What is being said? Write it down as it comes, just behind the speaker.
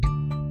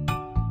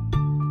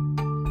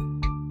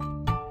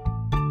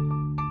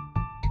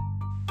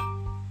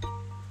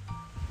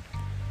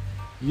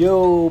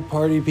Yo,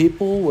 party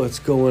people, what's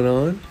going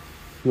on?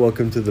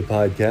 Welcome to the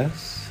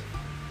podcast.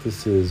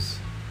 This is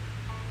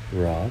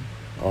Rob,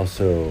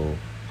 also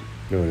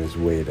known as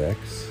Wade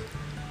X.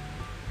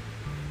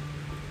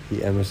 Y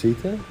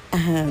Amasita?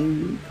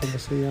 And ¿Cómo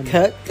se llama?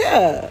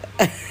 Kaka.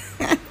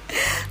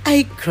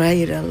 I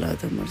cried a lot,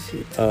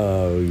 amorcito.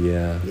 Oh,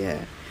 yeah.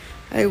 Yeah.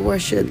 I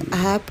watched it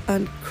up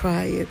and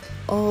cried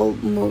all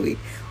movie,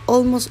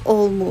 almost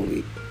all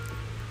movie.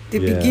 The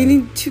Yeah.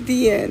 beginning to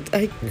the end,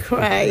 I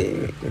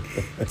cried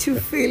to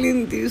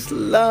feeling this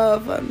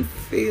love and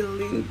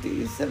feeling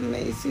this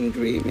amazing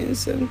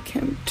dreams and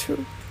come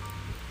true.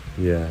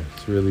 Yeah,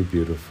 it's really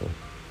beautiful.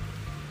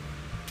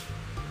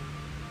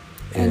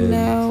 And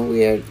now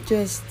we are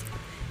just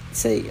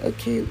say,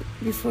 okay,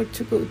 before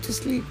to go to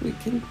sleep, we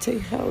can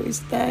take how is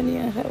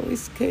Dania, how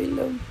is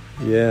Caleb.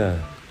 Yeah.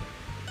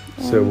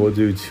 So we're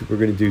going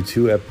to do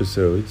 2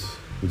 episodes.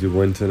 We'll do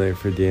one tonight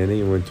for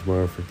Danny and one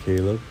tomorrow for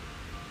Caleb,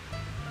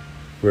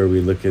 where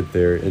we look at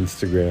their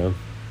Instagram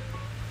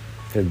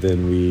and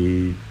then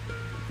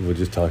we'll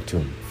just talk to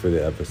them for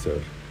the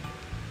episode,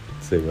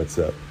 say what's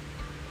up.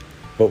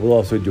 But we'll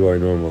also do our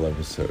normal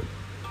episode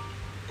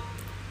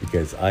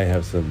because I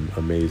have some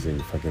amazing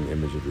fucking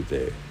image of the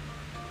day.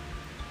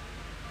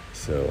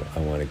 So I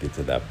want to get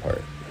to that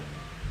part.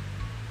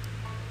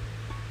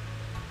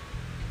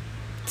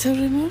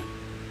 Sorry, more?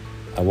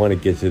 I want to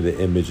get to the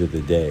image of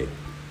the day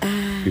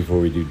before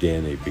we do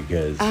Danny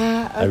because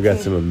I've got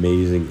okay. some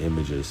amazing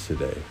images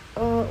today.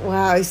 Oh,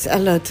 wow, it's a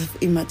lot of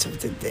image of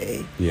the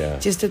day. Yeah.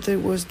 Yesterday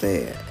was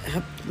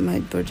my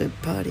birthday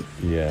party.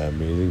 Yeah,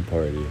 amazing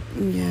party.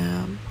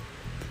 Yeah.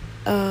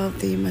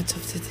 The image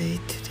of the day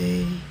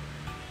today.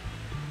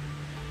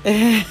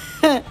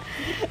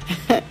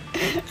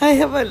 I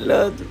have a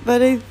lot,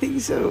 but I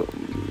think so.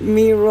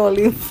 Me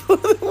rolling for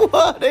the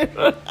water.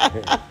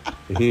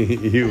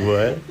 You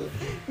what?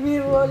 Me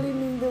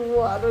rolling in the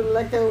water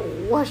like a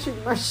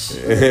washing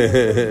machine.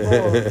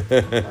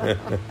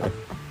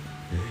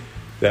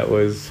 That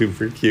was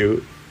super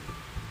cute.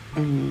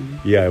 Mm-hmm.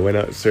 Yeah, I went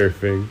out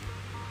surfing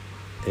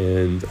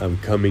and I'm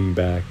coming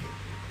back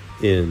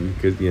in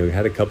because, we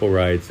had a couple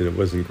rides and it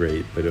wasn't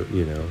great, but,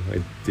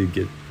 I did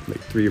get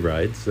like 3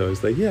 rides. So I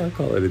was like, yeah, I'll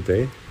call it a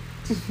day.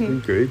 It's been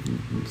good.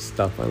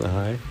 Stop on the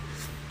high.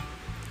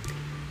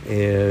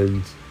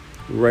 And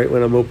right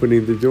when I'm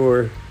opening the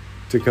door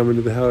to come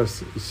into the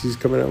house, she's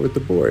coming out with the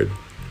board.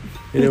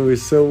 And it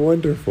was so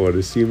wonderful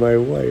to see my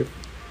wife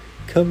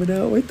coming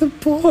out with the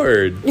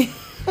board.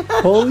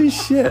 Holy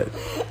shit.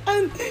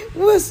 And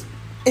was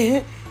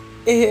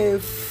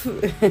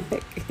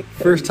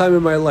First time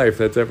in my life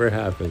that's ever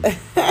happened.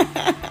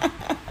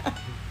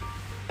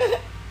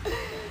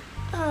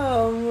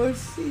 Oh,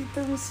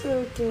 Mosita, I'm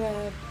so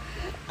glad.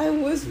 I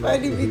was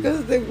funny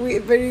because the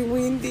very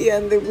windy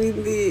and the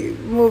windy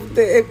moved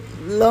the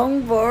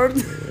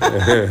longboard.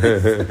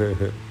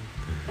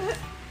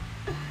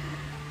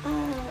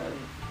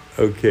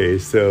 Okay,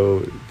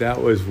 so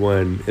that was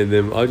one. And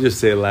then I'll just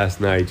say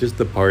last night, just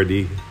the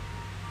party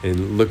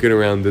and looking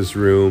around this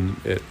room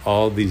at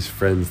all these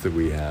friends that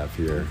we have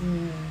here.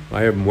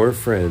 I have more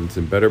friends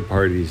and better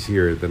parties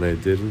here than I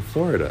did in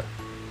Florida,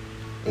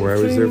 where I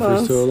was there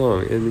for so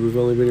long. And we've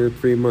only been here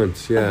 3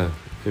 months, yeah.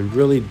 And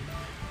really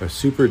a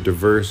super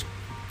diverse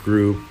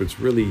group. It's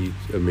really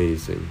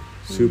amazing.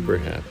 Super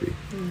happy.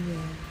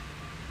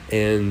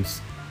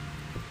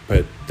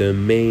 But the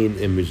main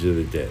image of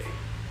the day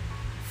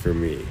for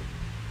me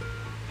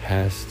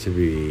has to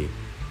be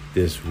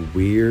this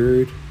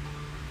weird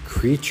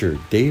creature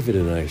David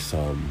and I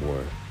saw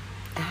more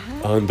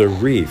on the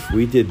reef.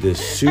 We did this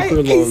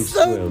super long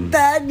swim.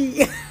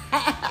 Danny.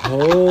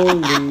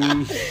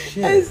 Holy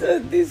shit. I saw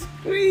this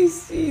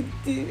crazy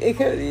thing.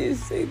 How do you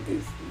say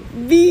this?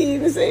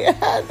 Being say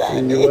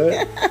Danny. You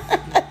what?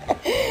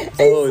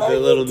 Oh, the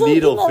little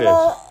needlefish.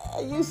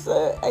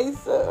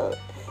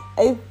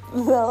 I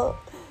saw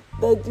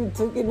that you're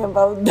talking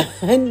about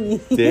Danny.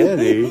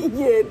 Danny?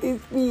 Yeah,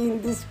 this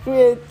being, this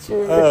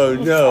creature. Oh,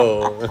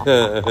 no.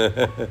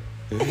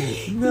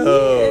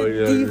 No,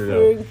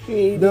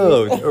 no,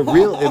 a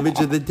real image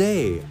of the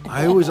day.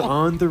 I was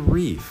on the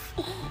reef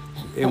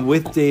and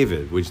with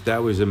David, which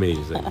that was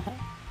amazing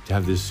to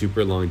have this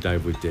super long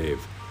dive with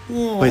Dave.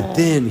 Yeah. But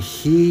then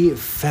he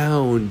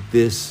found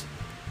this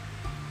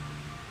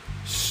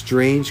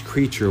strange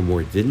creature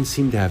more, didn't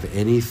seem to have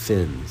any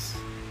fins.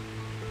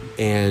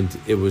 And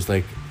it was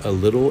like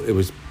it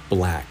was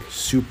black,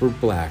 super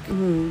black,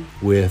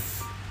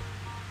 with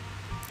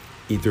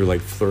either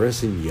like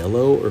fluorescent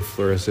yellow or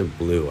fluorescent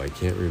blue. I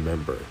can't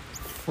remember.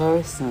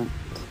 Fluorescent.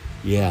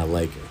 Yeah,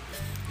 like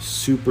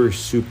super,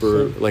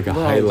 like a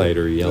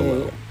highlighter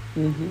yellow.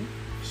 Yeah. Mm-hmm.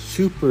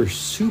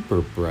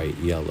 Super bright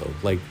yellow,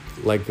 like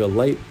a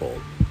light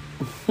bulb.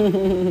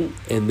 And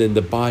then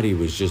the body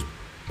was just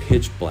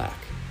pitch black.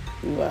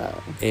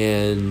 Wow.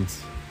 And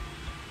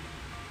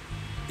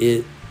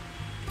it,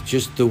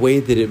 just the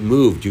way that it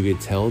moved, you could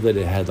tell that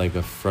it had like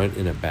a front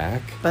and a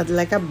back. But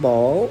like a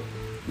ball?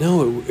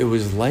 No, it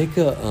was like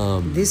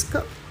a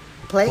disco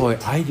plate? Boy,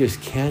 I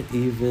just can't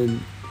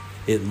even.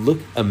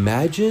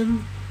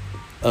 Imagine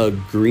a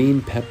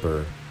green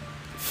pepper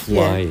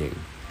flying.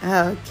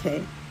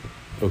 Okay.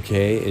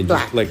 Okay, and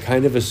Black. just like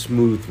kind of a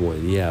smooth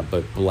one, yeah,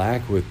 but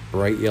black with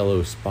bright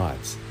yellow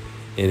spots.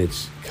 And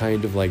it's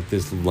kind of like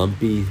this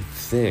lumpy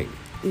thing.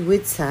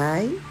 Which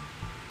size?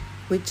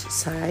 Which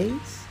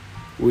size?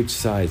 Which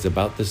size?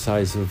 About the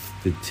size of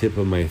the tip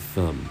of my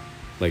thumb,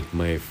 like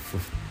my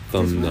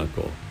thumb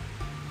knuckle.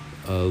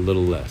 A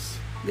little less.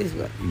 This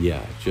one.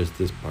 Yeah, just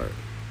this part.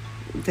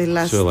 The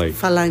last So, like,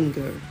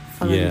 phalanger.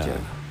 Yeah,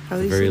 How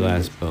the is very it?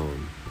 last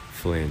bone,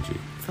 phalange.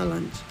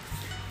 Phalange.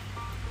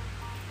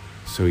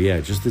 So yeah,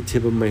 just the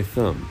tip of my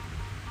thumb,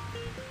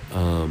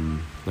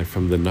 like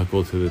from the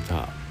knuckle to the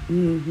top.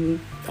 Mm-hmm.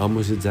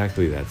 Almost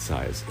exactly that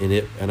size,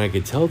 and I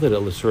could tell that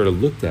it sort of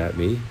looked at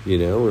me,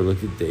 and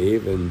looked at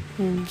Dave, and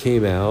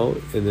came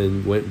out, and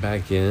then went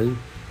back in,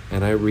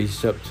 and I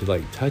reached up to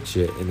like touch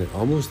it, and it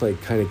almost like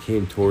kind of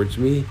came towards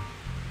me,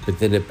 but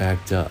then it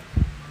backed up,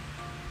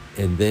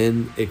 and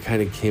then it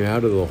kind of came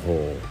out of the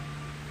hole,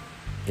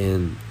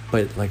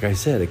 but like I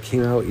said, it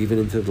came out even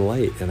into the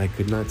light, and I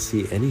could not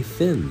see any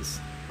fins,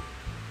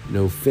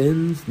 no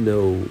fins,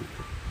 no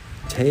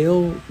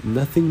tail,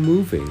 nothing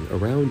moving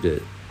around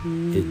it.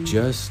 It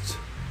just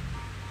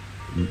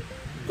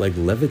like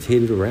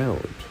levitated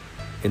around,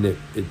 and it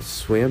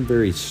swam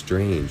very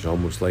strange,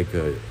 almost like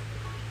a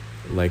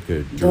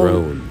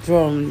drone.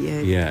 Drone,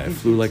 yeah. Yeah, it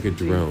flew like a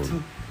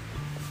drone.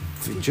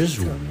 Just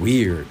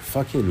weird,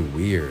 fucking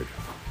weird.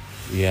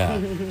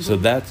 Yeah. So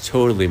that's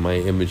totally my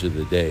image of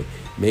the day.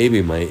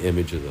 Maybe my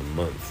image of the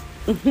month.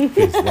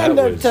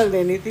 Don't tell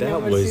anything.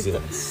 That was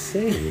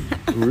insane.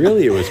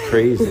 Really, it was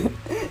crazy.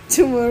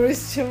 Tomorrow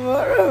is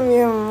tomorrow,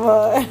 mi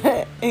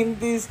amor. In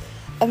this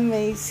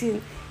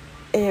amazing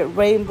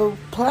rainbow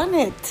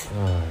planet.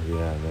 Oh,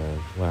 yeah, man.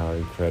 Wow,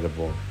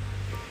 incredible.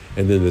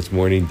 And then this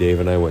morning,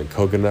 Dave and I went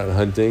coconut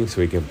hunting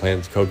so we can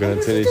plant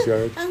coconuts in his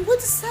yard. And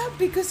what's that?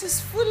 Because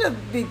it's full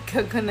of big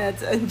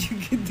coconuts and you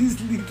get these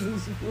little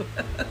ones.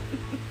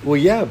 Well,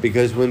 yeah,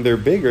 because when they're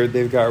bigger,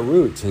 they've got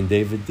roots. And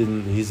David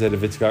didn't, he said,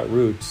 if it's got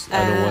roots,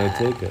 I don't want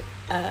to take it.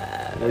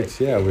 Which,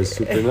 yeah, was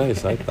super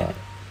nice, I thought.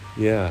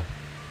 Yeah.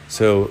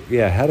 So,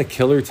 yeah, had a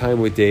killer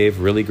time with Dave.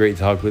 Really great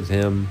talk with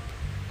him.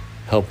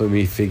 Helping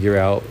me figure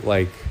out,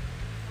 like,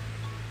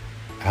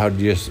 how to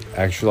just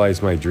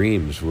actualize my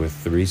dreams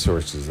with the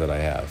resources that I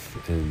have.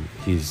 And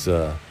he's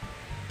my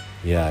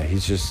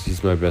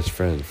best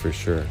friend for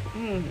sure.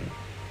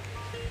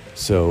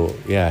 So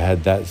yeah, I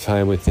had that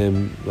time with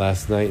him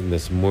last night and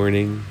this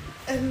morning.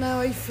 And now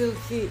I feel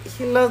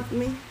he loved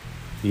me.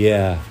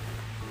 Yeah.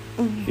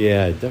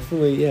 Yeah,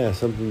 definitely. Yeah,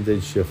 something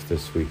did shift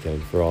this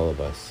weekend for all of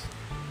us.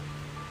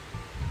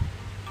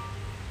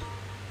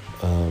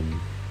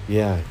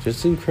 Yeah,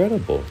 just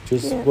incredible.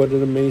 What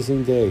an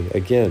amazing day.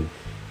 Again,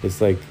 it's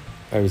like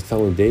I was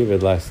telling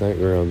David last night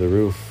we were on the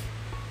roof.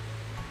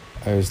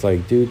 I was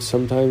like, dude,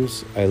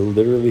 sometimes I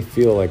literally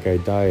feel like I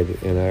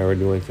died and I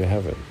already went to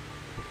heaven.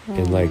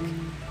 And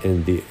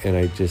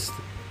I just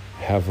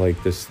have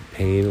like this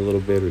pain a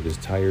little bit, or this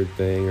tired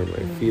thing, or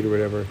my feet or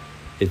whatever.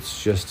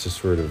 It's just to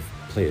sort of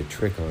play a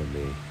trick on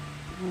me.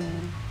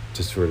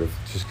 Just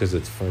because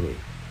it's funny.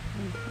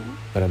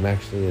 But I'm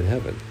actually in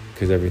heaven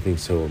because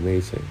everything's so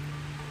amazing.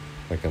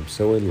 Like I'm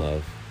so in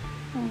love.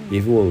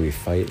 Even when we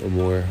fight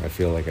more, I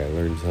feel like I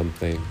learned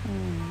something.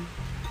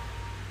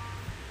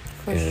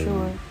 For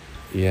sure.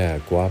 Yeah,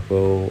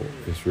 Guapo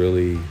is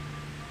really,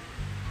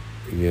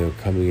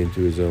 coming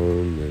into his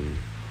own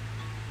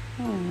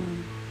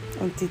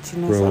And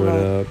teaching us growing a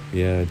lot. up.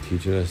 Yeah,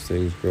 teaching us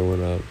things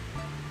growing up.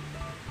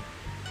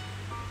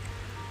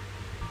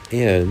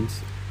 And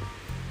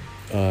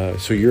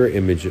so your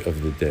image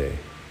of the day.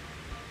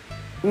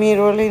 Me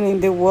rolling in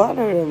the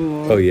water,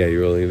 amor. Oh, yeah,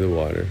 you're rolling in the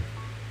water.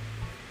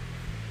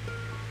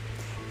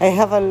 I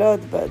have a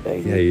lot, but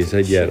Yeah, you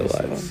said you had a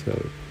lot.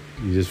 So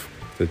you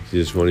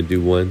just want to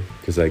do one?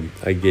 Because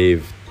I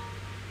gave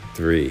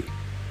 3.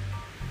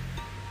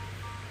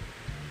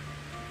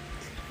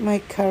 My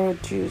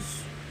carrot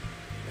juice.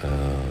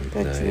 Oh,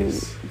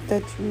 nice.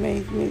 That you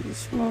made me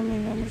this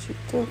morning. I was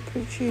so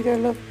appreciate. I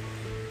love.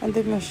 And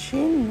the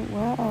machine,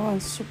 wow, I'm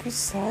super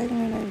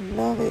silent. I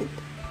love it.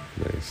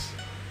 Nice.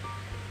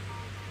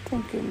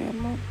 Thank you, mi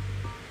amor,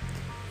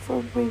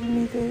 for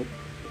bringing me the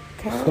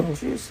carrot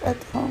juice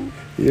at home.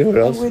 You know what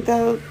else?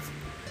 Without.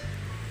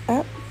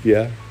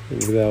 Yeah,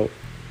 without.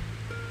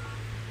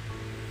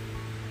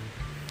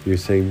 You're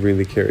saying bring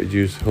the carrot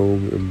juice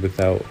home and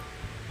without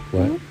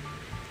what?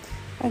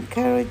 Mm-hmm. And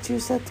carrot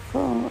juice at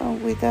home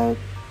and without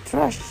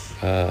trash.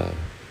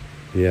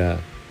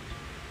 Yeah.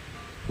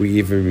 We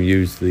even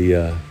use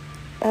the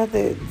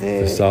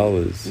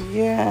solids.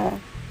 Yeah.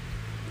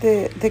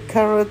 The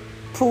carrot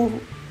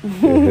poo.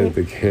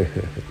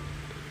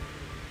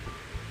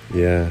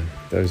 Yeah,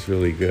 that was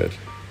really good.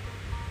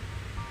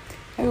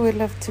 I will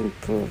have to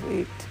improve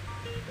it.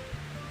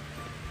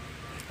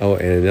 Oh,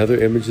 and another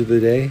image of the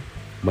day,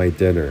 my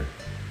dinner.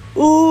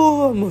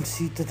 Oh,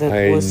 amorcito, that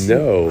I was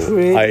know.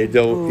 incredible. I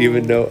don't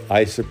even know.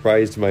 I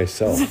surprised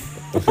myself.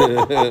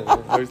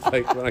 I was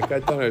like, when I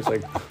got done, I was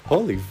like,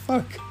 holy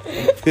fuck.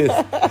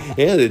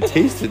 And it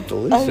tasted And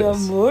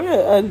delicious. amor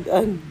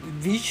and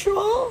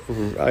visual.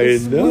 I It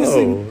was know.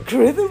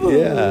 incredible.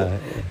 Yeah.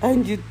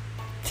 And you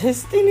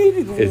testing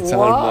it. It's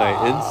on my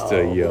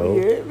Insta, yo.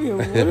 Yeah, mi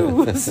amor, it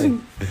was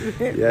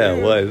incredible. Yeah,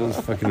 it was. It was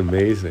fucking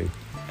amazing.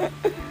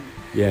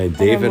 Yeah, and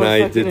Dave and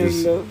I did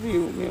this. I love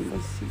you, mi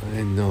amorcito.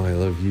 I know, I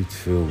love you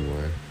too,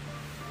 more.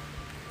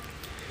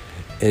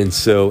 And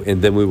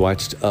then we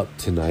watched Up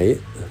tonight,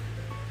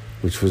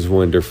 which was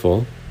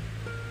wonderful.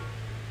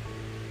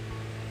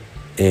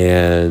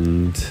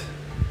 And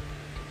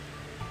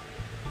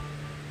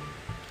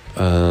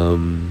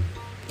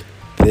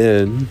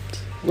then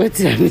What's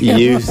that?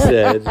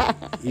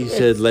 you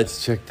said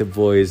let's check the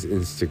boys'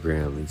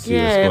 Instagram and see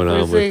what's going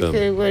on with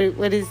them.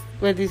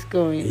 What is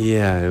going?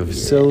 Yeah, it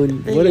was Yeah, what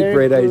they a are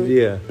great good.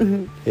 idea.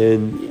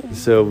 And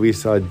so we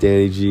saw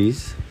Danny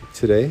G's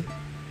today,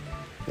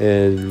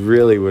 and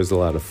really was a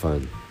lot of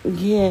fun.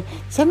 Yeah,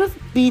 some of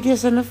videos,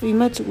 some of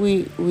image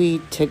we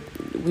checked,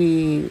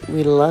 we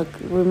look.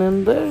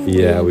 Remember?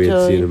 Yeah, we had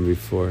enjoyed- seen him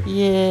before.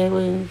 Yeah,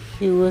 when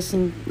he was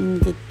in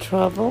the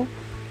travel,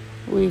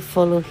 we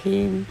follow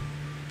him.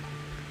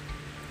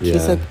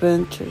 His Yeah,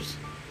 adventures.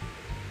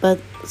 But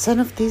some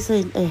of these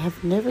I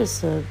have never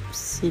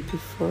see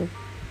before.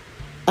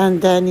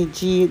 And Danny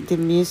G, the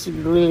music,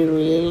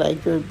 really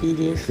like your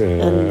videos.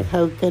 And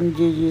how can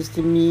you use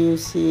the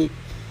music,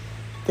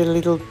 the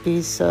little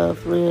piece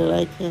of, really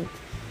like it.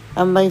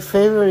 And my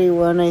favorite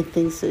one, I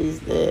think, so is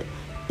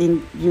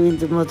in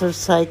the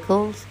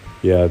motorcycles.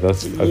 yeah, I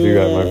think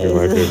that might be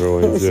my favorite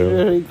one It's too.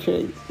 very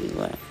crazy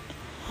one.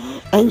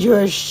 And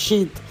your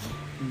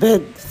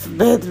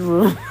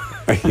bedroom.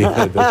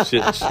 Yeah, the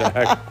shit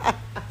shack.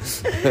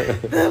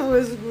 That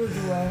was a good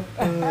one.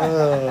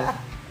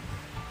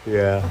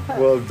 Yeah,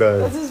 well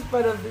done. This is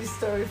part of the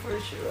story for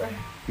sure.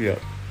 Yeah.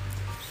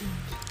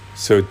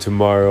 So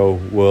tomorrow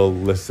we'll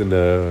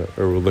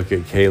we'll look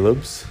at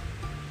Caleb's,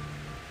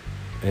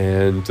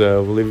 and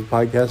we'll leave a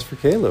podcast for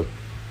Caleb.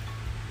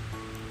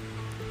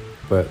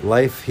 But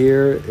life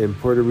here in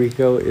Puerto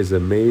Rico is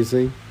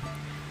amazing.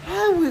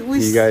 Yeah,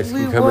 You guys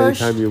can come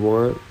anytime you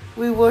want.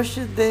 We watched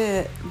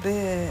the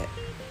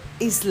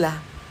Isla,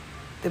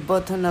 the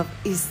bottom of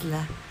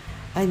Isla,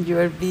 and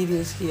your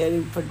videos here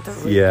in Puerto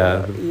Rico.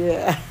 Yeah.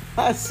 Yeah.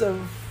 It's so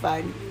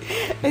funny.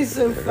 It's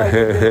so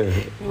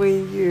funny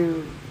when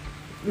you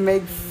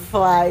make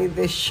fly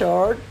the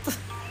short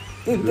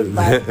in the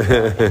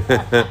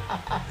background.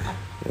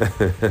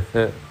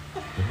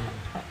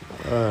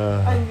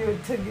 And you're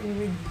talking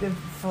with the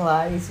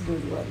fly is a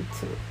good one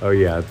too. Oh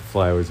yeah, the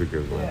fly was a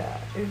good one. Yeah,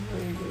 it's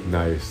really good.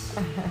 Nice.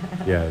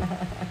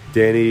 Yeah.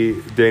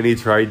 Danny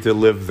tried to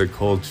live the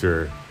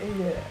culture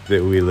Yeah.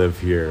 that we live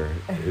here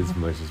as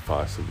much as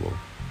possible.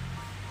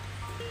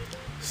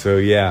 So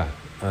yeah,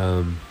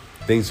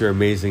 things are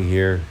amazing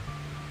here.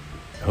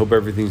 Hope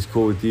everything's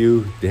cool with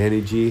you,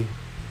 Danny G.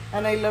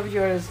 And I love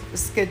your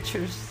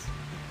Skechers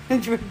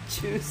and your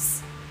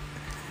shoes.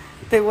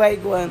 The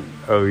white one.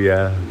 Oh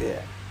yeah,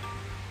 Yeah.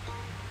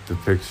 the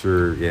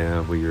picture.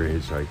 Yeah, when you were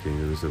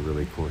hitchhiking, it was a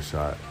really cool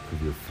shot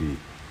of your feet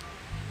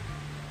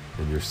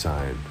and your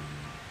sign.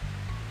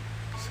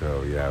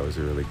 So yeah, it was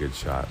a really good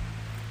shot.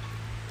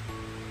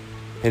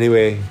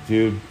 Anyway,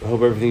 dude,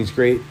 hope everything's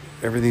great.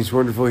 Everything's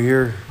wonderful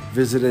here.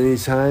 Visit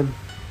anytime.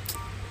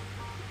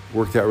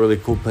 Worked out really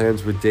cool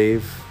plans with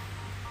Dave,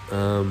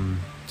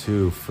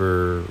 too,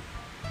 for,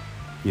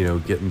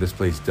 getting this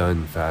place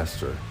done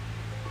faster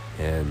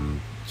and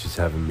just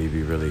having me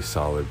be really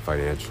solid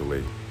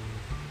financially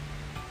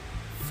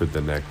for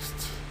the next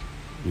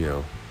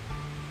 10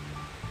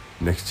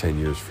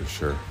 years for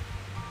sure.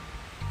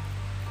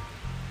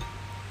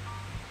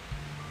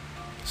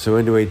 So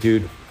anyway,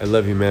 dude, I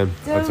love you, man.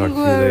 I'll talk to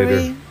you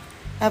later.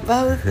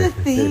 About the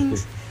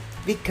things,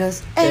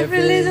 because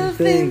every little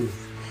thing's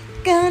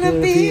gonna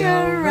be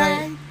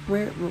alright.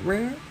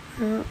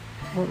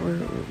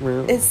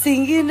 It's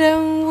singing,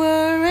 don't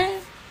worry.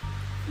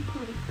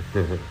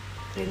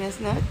 Buenas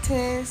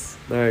noches.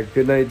 All right,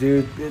 good night,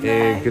 dude. Good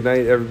And night. good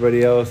night,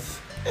 everybody else.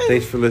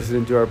 Thanks for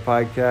listening to our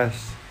podcast.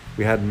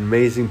 We had an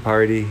amazing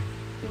party.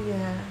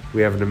 Yeah.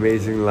 We have an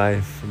amazing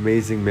life,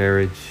 amazing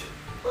marriage,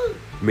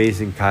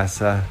 amazing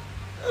casa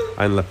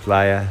en la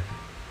playa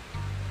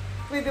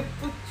With a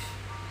puch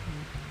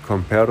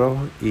con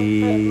perro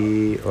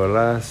y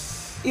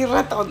olas. y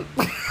ratón.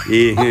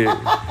 Y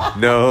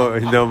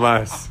no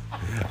más.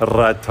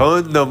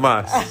 Ratón no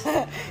más.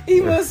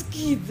 Y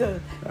mosquito.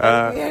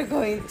 Ah. We are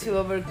going to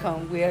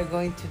overcome. We are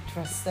going to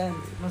transcend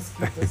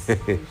mosquitoes.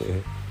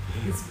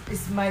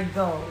 It's my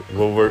goal.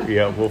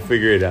 We'll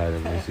figure it out,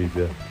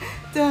 Mosquito.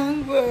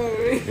 Don't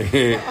worry.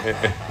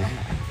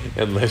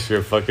 Unless you're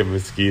a fucking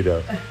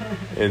mosquito.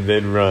 And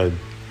then run.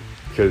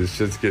 Because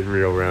shit's getting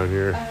real around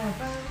here. About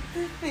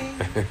the thing.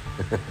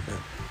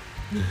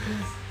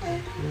 Because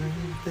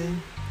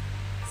everything's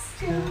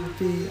gonna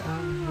be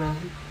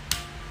alright.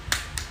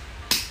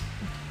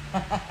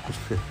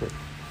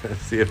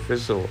 That's the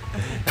official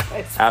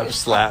app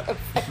slap,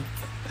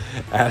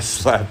 ass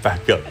slap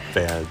backup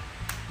band.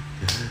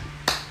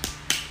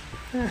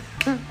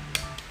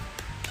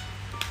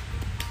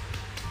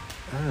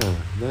 Oh,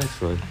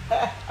 nice one.